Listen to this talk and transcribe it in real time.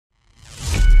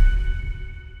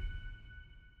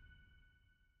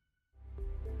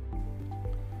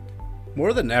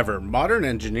More than ever, modern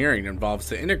engineering involves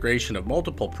the integration of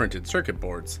multiple printed circuit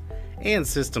boards and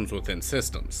systems within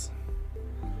systems.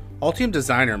 Altium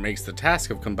Designer makes the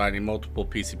task of combining multiple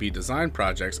PCB design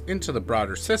projects into the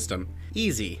broader system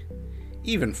easy,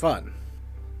 even fun.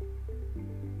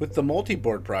 With the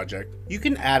multi-board project, you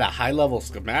can add a high-level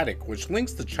schematic which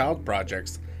links the child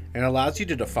projects and allows you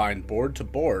to define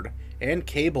board-to-board and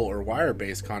cable or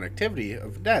wire-based connectivity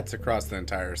of nets across the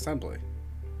entire assembly.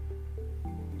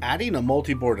 Adding a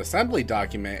multi-board assembly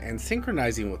document and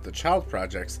synchronizing with the child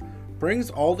projects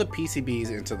brings all the PCBs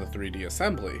into the 3D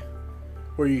assembly,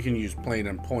 where you can use plane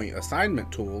and point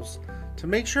assignment tools to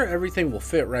make sure everything will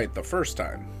fit right the first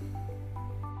time.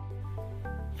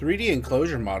 3D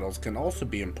enclosure models can also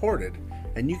be imported,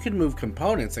 and you can move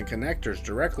components and connectors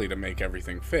directly to make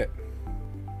everything fit.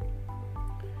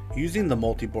 Using the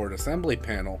multi-board assembly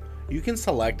panel, you can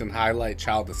select and highlight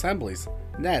child assemblies,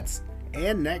 nets,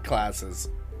 and net classes,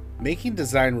 making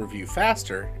design review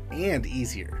faster and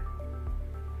easier.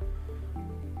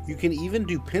 You can even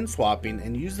do pin swapping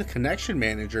and use the connection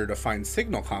manager to find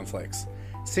signal conflicts,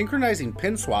 synchronizing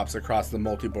pin swaps across the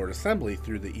multi-board assembly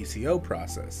through the ECO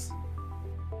process.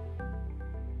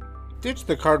 Ditch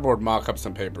the cardboard mock-ups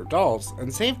and paper dolls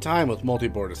and save time with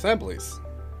multi-board assemblies.